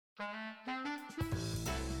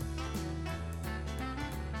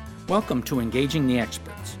Welcome to Engaging the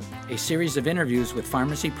Experts, a series of interviews with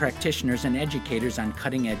pharmacy practitioners and educators on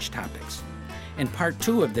cutting-edge topics. In part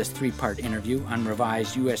 2 of this 3-part interview on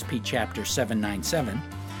revised USP Chapter 797,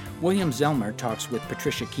 William Zellmer talks with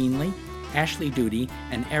Patricia Keenly, Ashley Duty,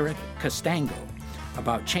 and Eric Costango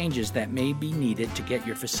about changes that may be needed to get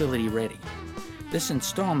your facility ready. This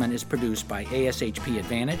installment is produced by ASHP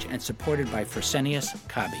Advantage and supported by Fresenius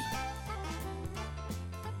Kabi.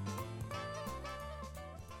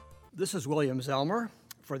 This is William Zellmer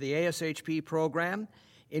for the ASHP program,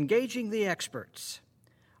 Engaging the Experts.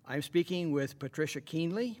 I'm speaking with Patricia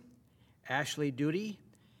Keenly, Ashley Duty,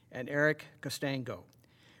 and Eric Costango,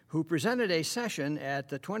 who presented a session at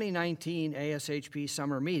the 2019 ASHP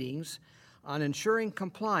summer meetings on ensuring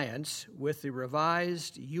compliance with the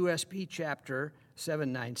revised USP Chapter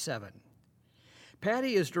 797.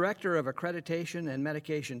 Patty is Director of Accreditation and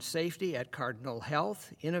Medication Safety at Cardinal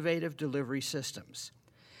Health Innovative Delivery Systems.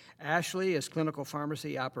 Ashley is Clinical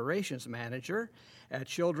Pharmacy Operations Manager at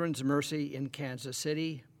Children's Mercy in Kansas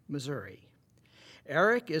City, Missouri.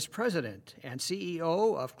 Eric is President and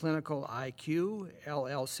CEO of Clinical IQ,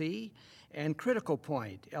 LLC, and Critical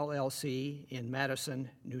Point, LLC, in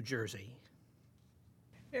Madison, New Jersey.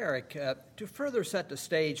 Eric, to further set the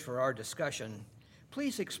stage for our discussion,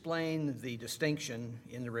 please explain the distinction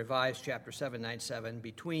in the revised Chapter 797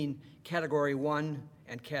 between Category 1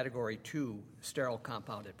 and Category 2 sterile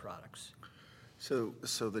compounded products. So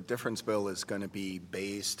the difference, Bill, is going to be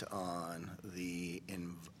based on the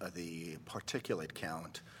particulate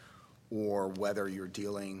count, or whether you're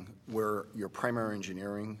dealing where your primary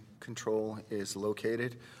engineering control is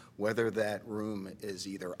located, whether that room is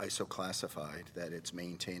either isoclassified, that it's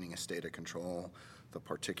maintaining a state of control, the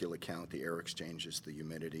particulate count, the air exchanges, the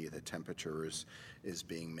humidity, the temperature is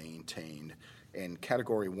being maintained. And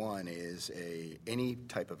Category 1 is any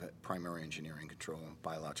type of primary engineering control,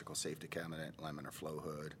 biological safety cabinet, laminar flow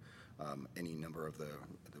hood, any number of the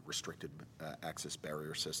restricted access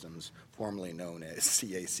barrier systems, formerly known as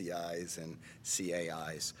CACIs and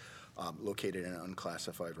CAIs, located in an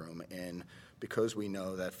unclassified room. And because we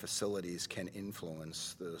know that facilities can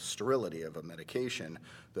influence the sterility of a medication,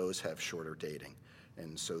 those have shorter dating.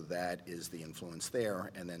 And so that is the influence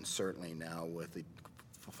there. And then certainly now with the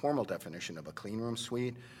formal definition of a clean room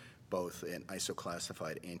suite, both an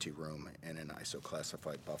isoclassified anteroom and an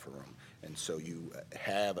isoclassified buffer room. And so you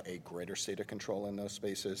have a greater state of control in those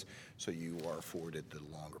spaces, so you are afforded the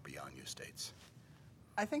longer beyond use dates.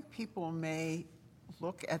 I think people may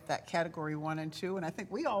look at that Category 1 and 2, and I think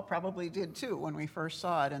we all probably did too when we first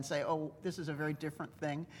saw it, and say, oh, this is a very different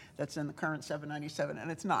thing that's in the current 797, and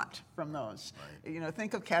it's not from those. Right. You know,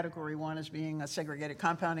 think of Category 1 as being a segregated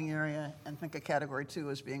compounding area, and think of Category 2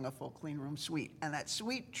 as being a full clean room suite. And that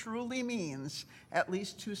suite truly means at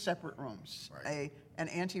least 2 separate rooms, right. An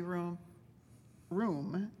anteroom,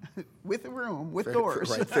 room with doors,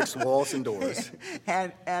 right, fixed walls and doors,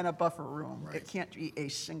 and a buffer room. Right. It can't be a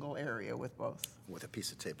single area with both. With a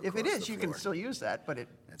piece of tape. If it is, you can still use that, but it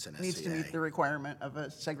needs to meet the requirement of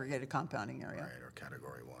a segregated compounding area. Right, or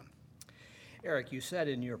Category 1. Eric, you said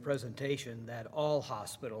in your presentation that all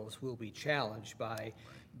hospitals will be challenged by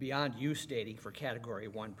beyond use dating for Category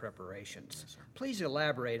 1 preparations. Yes, sir. Please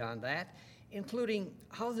elaborate on that, including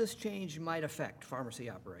how this change might affect pharmacy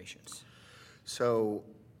operations. So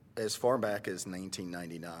as far back as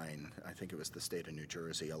 1999, I think it was the state of New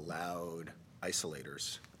Jersey allowed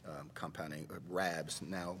isolators, compounding, RABs,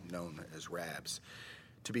 now known as RABs,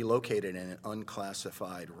 to be located in an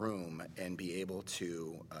unclassified room and be able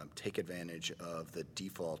to take advantage of the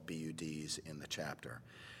default BUDs in the chapter.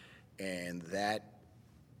 And that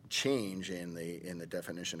change in the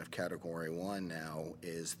definition of Category 1 now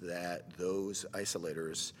is that those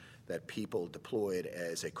isolators that people deployed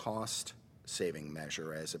as a cost saving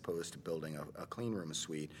measure as opposed to building a clean room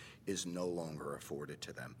suite is no longer afforded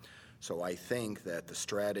to them. So I think that the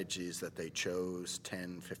strategies that they chose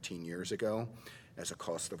 10, 15 years ago as a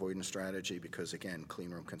cost avoidance strategy, because again, clean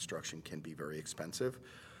room construction can be very expensive,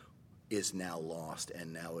 is now lost,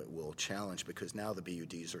 and now it will challenge because now the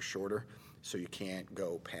BUDs are shorter, so you can't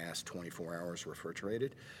go past 24 hours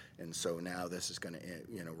refrigerated. And so now this is going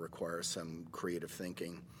to require some creative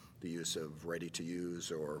thinking, the use of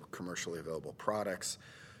ready-to-use or commercially available products.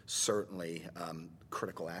 Certainly,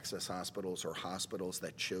 critical access hospitals or hospitals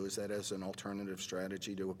that chose that as an alternative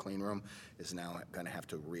strategy to a clean room is now going to have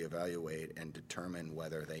to reevaluate and determine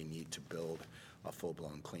whether they need to build a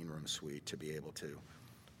full-blown clean room suite to be able to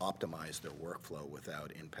optimize their workflow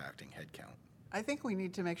without impacting headcount. I think we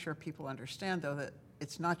need to make sure people understand, though, that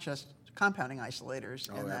it's not just compounding isolators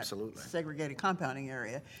in that absolutely. segregated compounding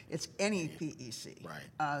area. It's any PEC,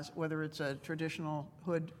 Right. Whether it's a traditional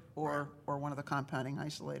hood or one of the compounding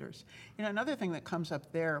isolators. Another thing that comes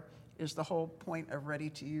up there is the whole point of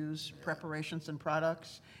ready-to-use preparations and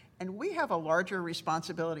products. And we have a larger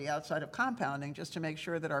responsibility outside of compounding just to make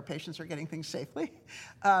sure that our patients are getting things safely.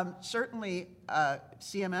 Certainly,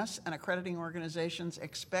 CMS and accrediting organizations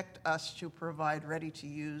expect us to provide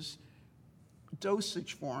ready-to-use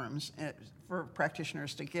dosage forms for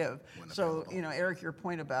practitioners to give. So, Eric, your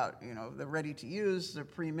point about, the ready-to-use, the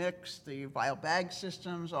pre-mix, the vial bag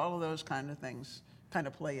systems, all of those kind of things kind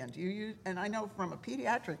of play in. Do you use, and I know from a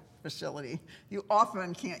pediatric facility, you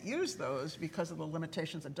often can't use those because of the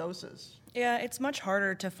limitations of doses. Yeah, it's much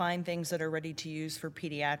harder to find things that are ready to use for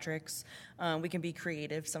pediatrics. We can be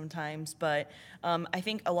creative sometimes, but I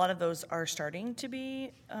think a lot of those are starting to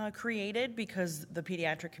be created because the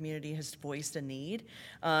pediatric community has voiced a need,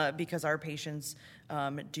 because our patients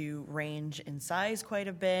do range in size quite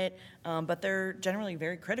a bit, but they're generally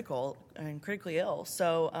very critical and critically ill.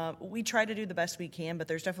 So we try to do the best we can, but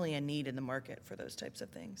there's definitely a need in the market for those types of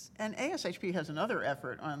things. And ASHP has another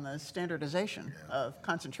effort on the standardization of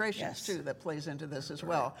concentrations, too, that plays into this as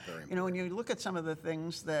well. When you look at some of the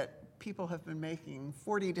things that people have been making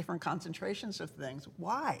 40 different concentrations of things,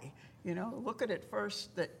 why? Look at it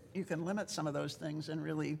first that you can limit some of those things and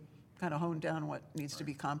really kind of hone down what needs to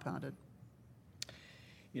be compounded.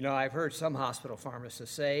 I've heard some hospital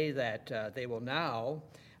pharmacists say that they will now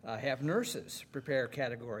have nurses prepare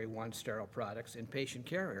Category 1 sterile products in patient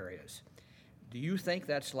care areas. Do you think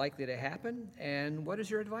that's likely to happen? And what is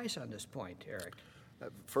your advice on this point, Eric?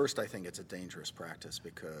 First, I think it's a dangerous practice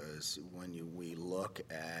because when we look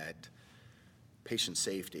at patient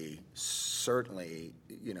safety, certainly,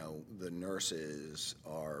 the nurses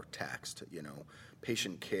are taxed.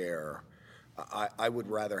 Patient care, I would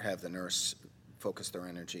rather have the nurse focus their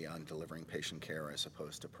energy on delivering patient care as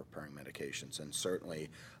opposed to preparing medications. And certainly,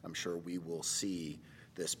 I'm sure we will see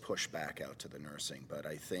this pushback out to the nursing. But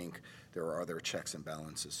I think there are other checks and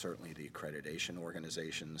balances, certainly the accreditation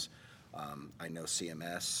organizations. I know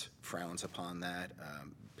CMS frowns upon that.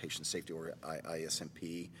 Patient Safety or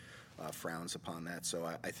ISMP frowns upon that. So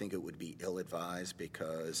I think it would be ill-advised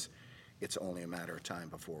because it's only a matter of time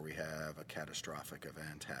before we have a catastrophic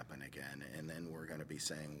event happen again. And then we're going to be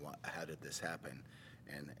saying, how did this happen?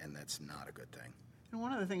 And that's not a good thing. And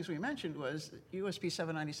one of the things we mentioned was USP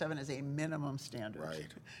 797 is a minimum standard. Right.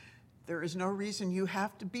 There is no reason you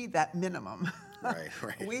have to be that minimum. Right.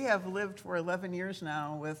 We have lived for 11 years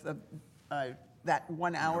now with that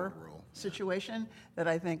 1 hour rule situation that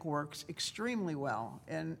I think works extremely well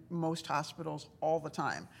in most hospitals all the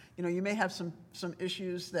time. You may have some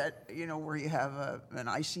issues that, where you have an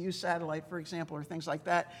ICU satellite, for example, or things like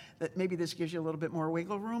that maybe this gives you a little bit more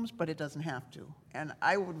wiggle rooms, but it doesn't have to. And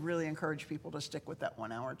I would really encourage people to stick with that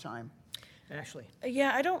 1 hour time. Ashley?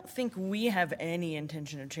 Yeah, I don't think we have any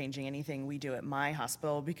intention of changing anything we do at my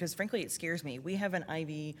hospital because, frankly, it scares me. We have an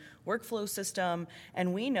IV workflow system,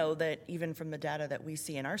 and we know that even from the data that we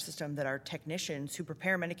see in our system that our technicians who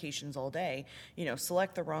prepare medications all day,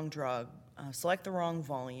 select the wrong drug, select the wrong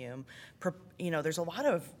volume. There's a lot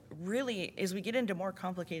of really, as we get into more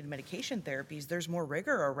complicated medication therapies, there's more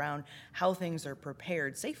rigor around how things are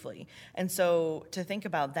prepared safely. And so to think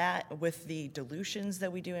about that with the dilutions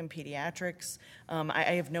that we do in pediatrics, I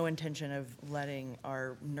have no intention of letting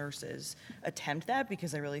our nurses attempt that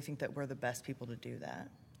because I really think that we're the best people to do that.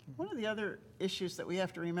 One of the other issues that we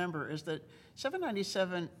have to remember is that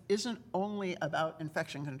 797 isn't only about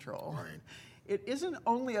infection control. Right. It isn't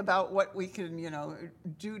only about what we can,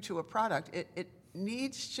 do to a product. It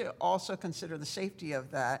needs to also consider the safety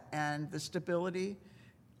of that and the stability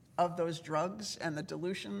of those drugs and the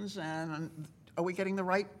dilutions, and are we getting the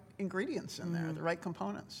right ingredients in there, the right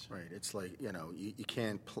components? Right. It's like, you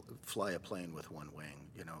can't fly a plane with one wing.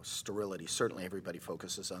 Sterility, certainly everybody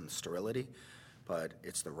focuses on sterility, but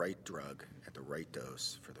it's the right drug at the right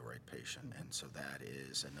dose for the right patient. And so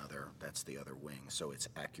that's the other wing. So it's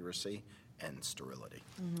accuracy and sterility.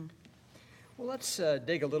 Mm-hmm. Well, let's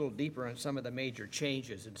dig a little deeper on some of the major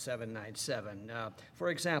changes in 797. For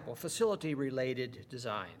example, facility-related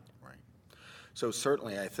design. Right. So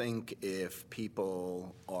certainly I think if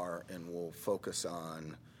people are, and we'll focus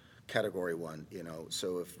on Category 1,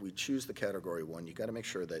 so if we choose the Category 1, you got to make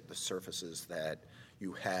sure that the surfaces that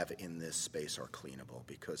you have in this space are cleanable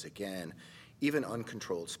because, again, even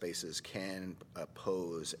uncontrolled spaces can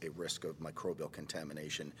pose a risk of microbial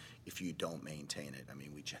contamination if you don't maintain it. I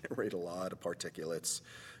mean, we generate a lot of particulates.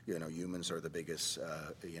 Humans are the biggest,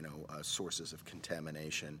 sources of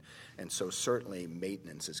contamination. And so certainly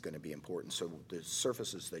maintenance is going to be important. So the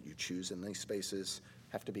surfaces that you choose in these spaces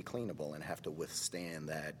have to be cleanable and have to withstand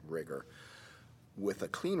that rigor. With a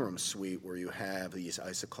clean room suite where you have these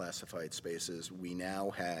isoclassified spaces, we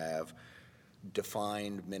now have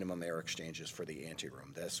defined minimum air exchanges for the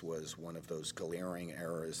anteroom. This was one of those glaring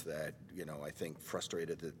errors that, I think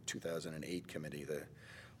frustrated the 2008 committee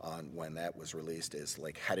on when that was released, is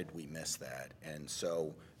like, how did we miss that? And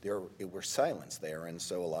so it were silence there, and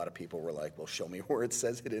so a lot of people were like, well, show me where it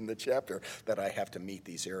says it in the chapter that I have to meet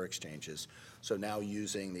these air exchanges. So now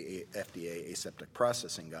using the FDA Aseptic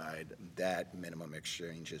Processing Guide, that minimum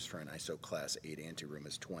exchanges for an ISO Class 8 anteroom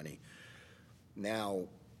is 20. Now,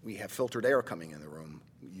 we have filtered air coming in the room.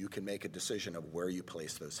 You can make a decision of where you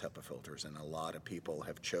place those HEPA filters, and a lot of people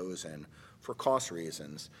have chosen, for cost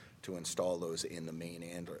reasons, to install those in the main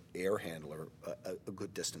air handler a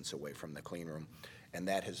good distance away from the clean room, and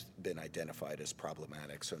that has been identified as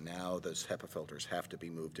problematic. So now those HEPA filters have to be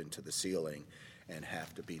moved into the ceiling and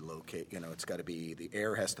have to be located. It's got to be, the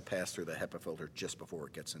air has to pass through the HEPA filter just before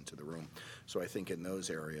it gets into the room. So I think in those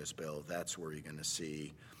areas, Bill, that's where you're going to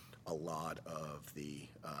see a lot of the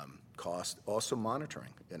cost. Also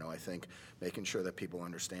monitoring, I think making sure that people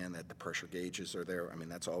understand that the pressure gauges are there. I mean,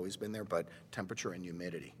 that's always been there, but temperature and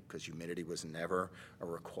humidity, because humidity was never a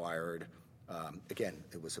required, again,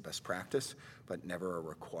 it was a best practice, but never a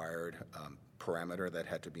required parameter that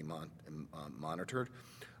had to be monitored.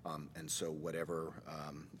 And so whatever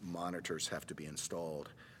monitors have to be installed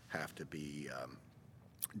have to be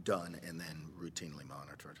done and then routinely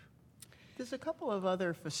monitored. There's a couple of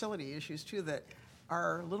other facility issues, too, that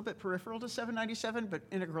are a little bit peripheral to 797, but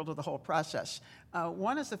integral to the whole process.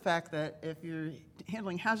 One is the fact that if you're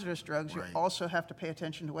handling hazardous drugs, you also have to pay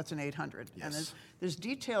attention to what's in 800. Yes. And there's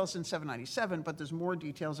details in 797, but there's more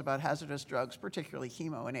details about hazardous drugs, particularly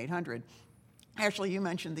chemo in 800. Actually, you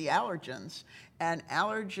mentioned the allergens, and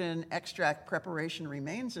allergen extract preparation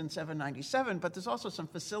remains in 797, but there's also some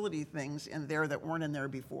facility things in there that weren't in there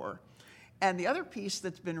before. And the other piece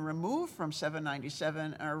that's been removed from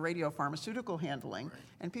 797 are radiopharmaceutical handling. Right.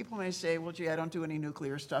 And people may say, well, gee, I don't do any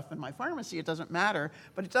nuclear stuff in my pharmacy. It doesn't matter.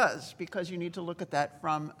 But it does, because you need to look at that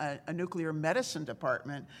from a nuclear medicine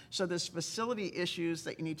department. So there's facility issues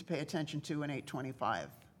that you need to pay attention to in 825.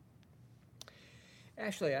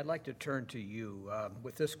 Ashley, I'd like to turn to you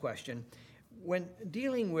with this question. When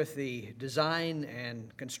dealing with the design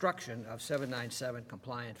and construction of 797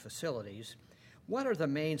 compliant facilities, what are the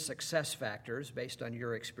main success factors, based on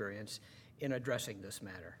your experience, in addressing this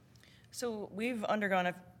matter? So we've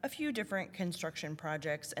undergone a few different construction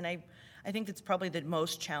projects, and I think that's probably the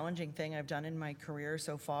most challenging thing I've done in my career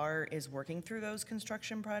so far is working through those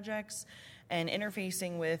construction projects and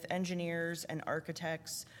interfacing with engineers and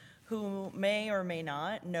architects who may or may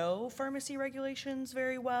not know pharmacy regulations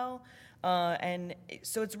very well. And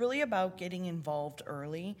so it's really about getting involved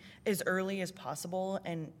early as possible,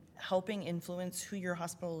 and helping influence who your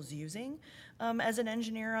hospital is using as an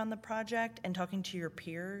engineer on the project, and talking to your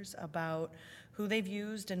peers about who they've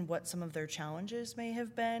used and what some of their challenges may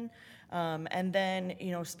have been. And then,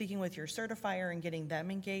 speaking with your certifier and getting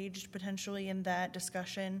them engaged potentially in that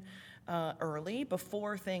discussion early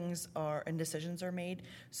before things are and decisions are made.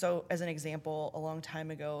 So as an example, a long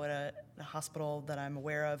time ago at a hospital that I'm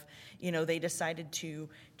aware of, they decided to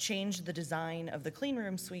change the design of the clean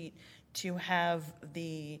room suite to have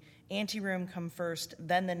the anteroom come first,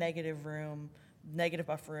 then the negative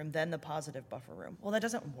buffer room, then the positive buffer room. Well, that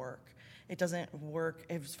doesn't work. It doesn't work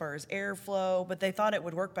as far as airflow, but they thought it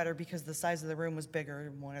would work better because the size of the room was bigger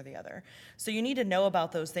in one or the other. So you need to know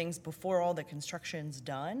about those things before all the construction's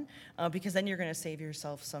done, because then you're going to save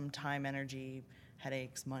yourself some time, energy,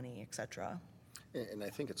 headaches, money, etc. And I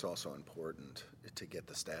think it's also important to get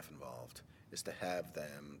the staff involved, is to have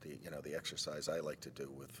them, the exercise I like to do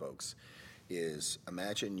with folks is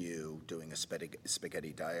imagine you doing a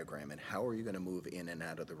spaghetti diagram, and how are you going to move in and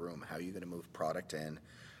out of the room? How are you going to move product in?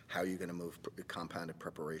 How are you going to move compounded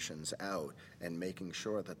preparations out? And making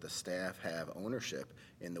sure that the staff have ownership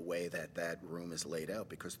in the way that that room is laid out,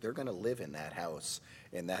 because they're going to live in that house,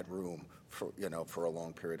 in that room for a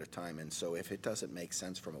long period of time. And so if it doesn't make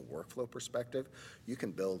sense from a workflow perspective, you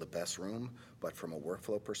can build the best room, but from a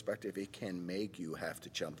workflow perspective, it can make you have to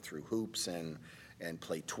jump through hoops and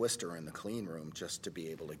play Twister in the clean room just to be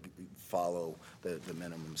able to follow the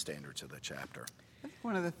minimum standards of the chapter. I think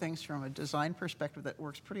one of the things from a design perspective that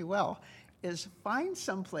works pretty well is find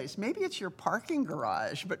someplace, maybe it's your parking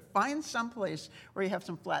garage, but find someplace where you have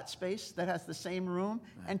some flat space that has the same room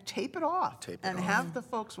and tape it off. Have the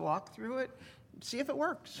folks walk through it, see if it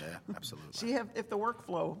works. Yeah, absolutely. See if the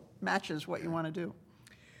workflow matches what you want to do.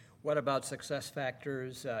 What about success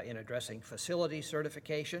factors in addressing facility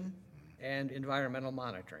certification and environmental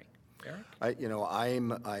monitoring? Eric?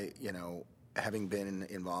 Having been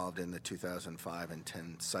involved in the 2005 and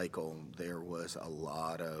 10 cycle, there was a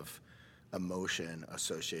lot of emotion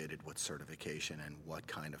associated with certification and what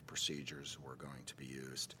kind of procedures were going to be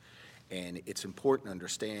used. And it's important to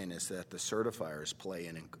understand is that the certifiers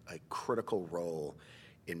play a critical role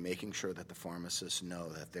in making sure that the pharmacists know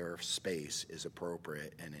that their space is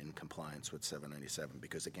appropriate and in compliance with 797,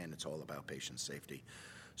 because again, it's all about patient safety.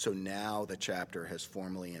 So now the chapter has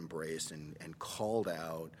formally embraced and called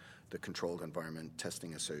out the Controlled Environment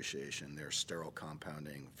Testing Association, their sterile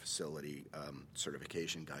compounding facility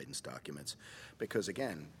certification guidance documents, because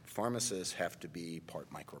again, pharmacists have to be part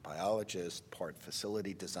microbiologist, part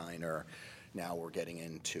facility designer. Now we're getting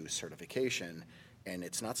into certification, and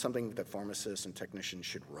it's not something that pharmacists and technicians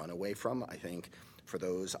should run away from. I think for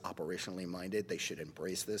those operationally minded, they should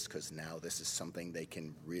embrace this, because now this is something they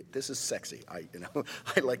can. This is sexy.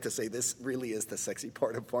 I like to say this really is the sexy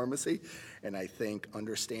part of pharmacy, and I think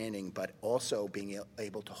understanding, but also being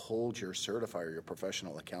able to hold your certifier, your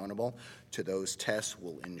professional, accountable to those tests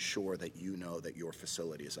will ensure that you know that your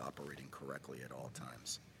facility is operating correctly at all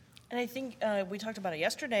times. And I think we talked about it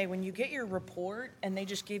yesterday. When you get your report and they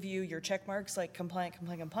just give you your check marks like compliant,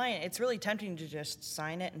 compliant, compliant, it's really tempting to just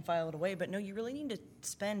sign it and file it away. But no, you really need to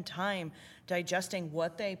spend time digesting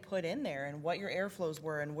what they put in there and what your airflows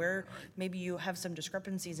were and where maybe you have some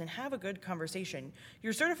discrepancies, and have a good conversation.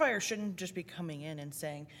 Your certifier shouldn't just be coming in and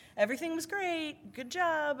saying, everything was great, good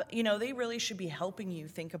job. They really should be helping you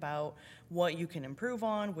think about what you can improve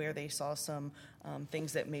on, where they saw some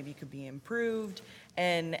things that maybe could be improved.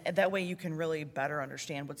 And that way you can really better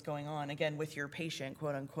understand what's going on, again, with your patient,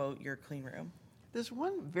 quote unquote, your clean room. There's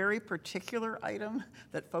one very particular item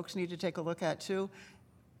that folks need to take a look at too.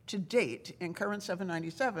 To date, in current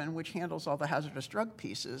 797, which handles all the hazardous drug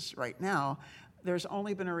pieces right now, there's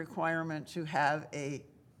only been a requirement to have a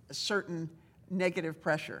certain negative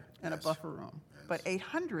pressure in a buffer room. But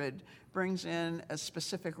 800 brings in a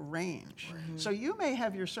specific range. Mm-hmm. So you may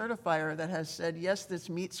have your certifier that has said, yes, this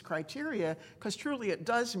meets criteria, because truly it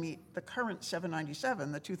does meet the current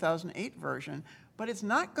 797, the 2008 version, but it's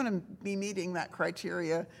not going to be meeting that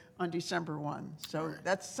criteria on December 1. So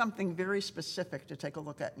that's something very specific to take a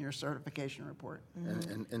look at in your certification report.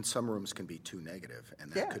 Mm-hmm. And some rooms can be too negative,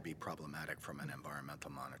 and that could be problematic from an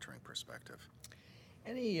environmental monitoring perspective.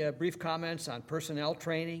 Any brief comments on personnel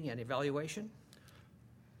training and evaluation?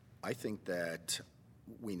 I think that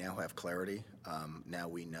we now have clarity. Now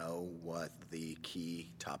we know what the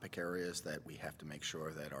key topic areas that we have to make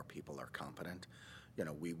sure that our people are competent.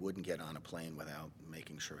 We wouldn't get on a plane without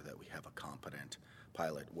making sure that we have a competent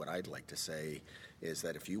pilot. What I'd like to say is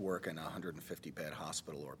that if you work in a 150-bed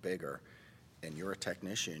hospital or bigger, and you're a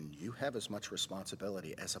technician, you have as much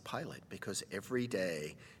responsibility as a pilot, because every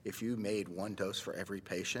day, if you made one dose for every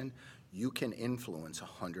patient, you can influence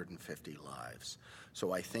 150 lives.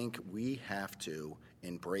 So I think we have to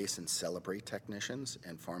embrace and celebrate technicians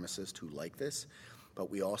and pharmacists who like this, but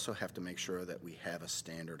we also have to make sure that we have a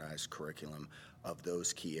standardized curriculum of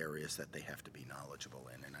those key areas that they have to be knowledgeable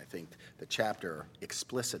in. And I think the chapter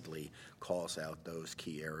explicitly calls out those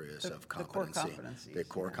key areas of competency. The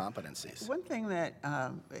core competencies. One thing that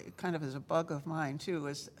kind of is a bug of mine, too,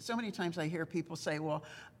 is so many times I hear people say, well,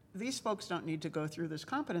 these folks don't need to go through this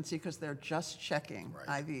competency because they're just checking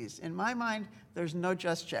IVs. In my mind, there's no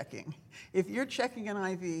just checking. If you're checking an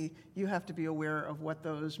IV, you have to be aware of what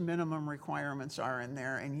those minimum requirements are in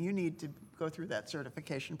there, and you need to go through that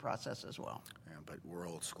certification process as well. Yeah, but we're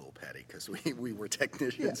old school, Patty, because we were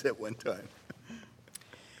technicians at one time.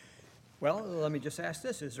 Well, let me just ask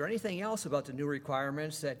this. Is there anything else about the new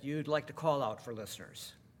requirements that you'd like to call out for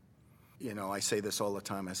listeners? I say this all the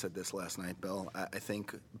time. I said this last night, Bill. I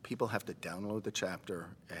think people have to download the chapter,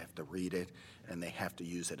 they have to read it, and they have to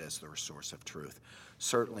use it as their source of truth.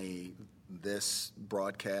 Certainly, this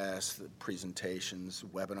broadcast, presentations,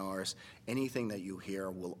 webinars, anything that you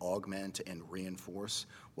hear will augment and reinforce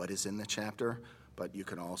what is in the chapter, but you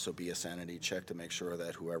can also be a sanity check to make sure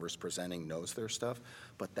that whoever's presenting knows their stuff.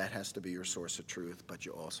 But that has to be your source of truth, but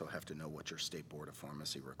you also have to know what your State Board of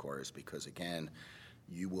Pharmacy requires, because, again,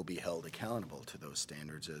 you will be held accountable to those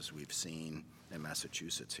standards, as we've seen in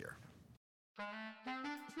Massachusetts here.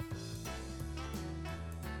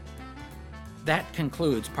 That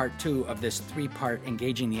concludes part 2 of this 3-part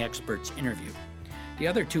Engaging the Experts interview. The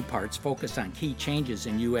other 2 parts focus on key changes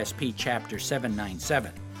in USP Chapter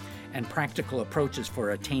 797 and practical approaches for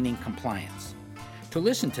attaining compliance. To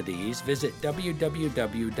listen to these, visit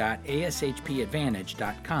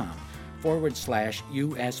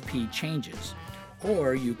www.ashpadvantage.com/USP changes,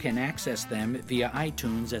 or you can access them via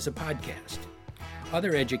iTunes as a podcast.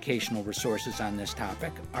 Other educational resources on this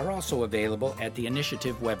topic are also available at the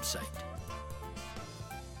initiative website.